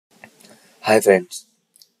Hi friends,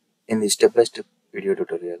 in this step-by-step video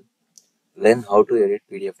tutorial, learn how to edit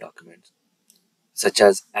PDF documents, such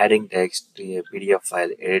as adding text to a PDF file,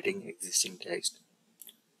 editing existing text,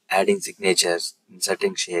 adding signatures,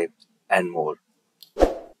 inserting shapes, and more.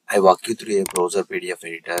 I walk you through a browser PDF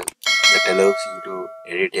editor that allows you to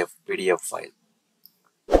edit a PDF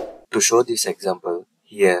file. To show this example,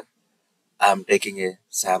 here I am taking a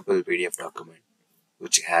sample PDF document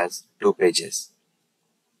which has 2 pages.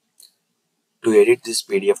 To edit this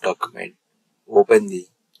PDF document, open the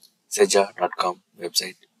seja.com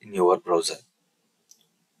website in your browser.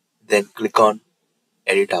 Then click on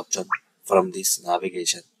Edit option from this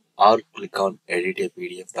navigation or click on Edit a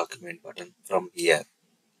PDF document button from here.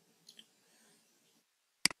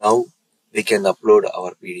 Now we can upload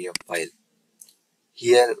our PDF file.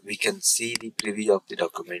 Here we can see the preview of the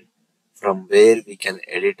document from where we can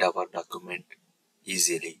edit our document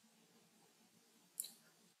easily.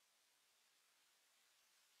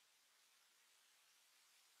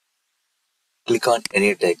 Click on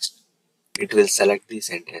any text. It will select the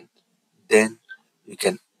sentence. Then you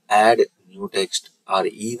can add new text or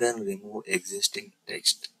even remove existing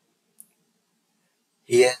text.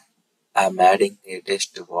 Here I am adding a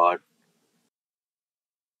text word.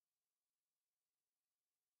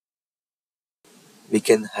 We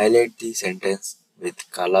can highlight the sentence with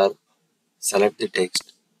color, select the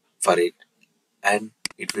text for it, and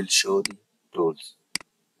it will show the tools,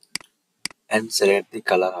 and select the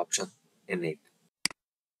color option in it.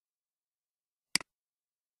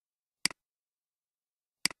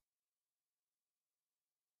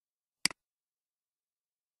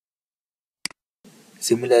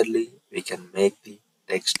 Similarly, we can make the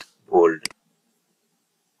text bold.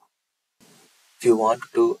 If you want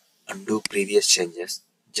to undo previous changes,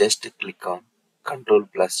 just click on Ctrl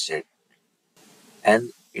plus Z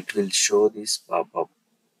and it will show this pop-up.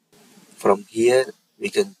 From here, we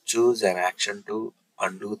can choose an action to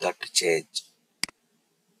undo that change.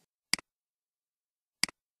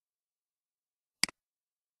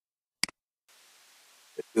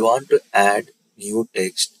 If you want to add new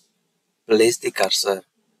text, place the cursor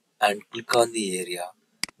and click on the area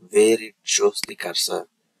where it shows the cursor,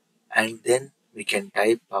 and then we can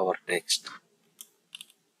type our text.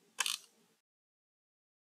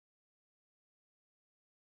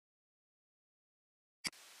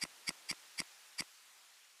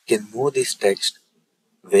 We can move this text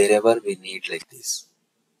wherever we need like this.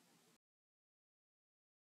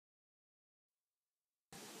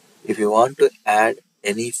 If you want to add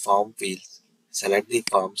any form fields, select the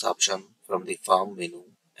forms option from the form menu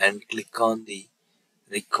and click on the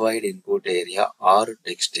required input area or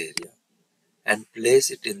text area and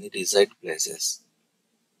place it in the desired places.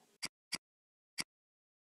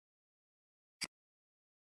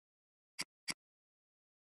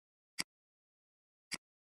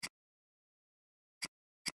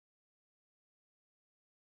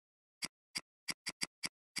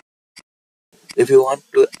 If you want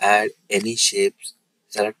to add any shapes,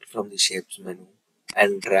 select from the shapes menu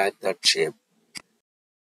and drag that shape.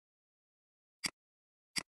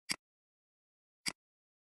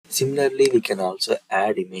 Similarly, we can also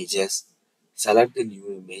add images, select the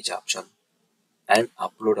new image option and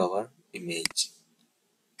upload our image.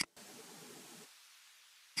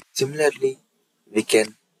 Similarly, we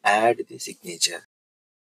can add the signature.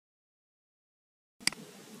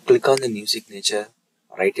 Click on the new signature,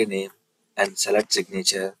 write a name and select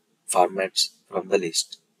signature formats from the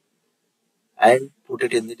list and put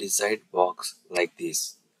it in the desired box like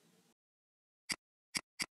this.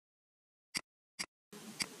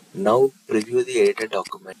 Now preview the edited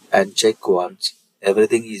document and check once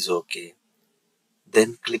everything is okay.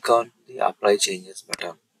 Then click on the apply changes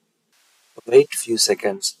button. Wait few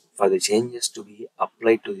seconds for the changes to be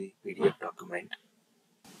applied to the PDF document.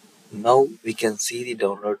 Now we can see the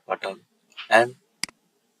download button, and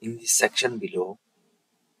in the section below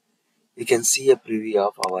we can see a preview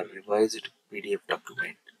of our revised PDF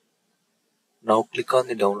document. Now click on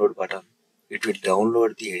the download button. It will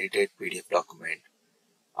download the edited PDF document.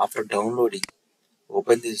 After downloading,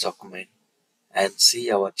 open this document and see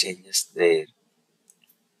our changes there.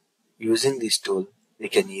 Using this tool, we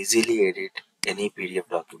can easily edit any PDF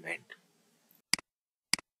document.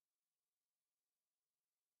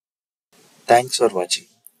 Thanks for watching.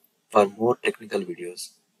 For more technical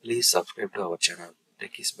videos, please subscribe to our channel,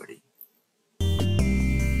 Techies Buddy.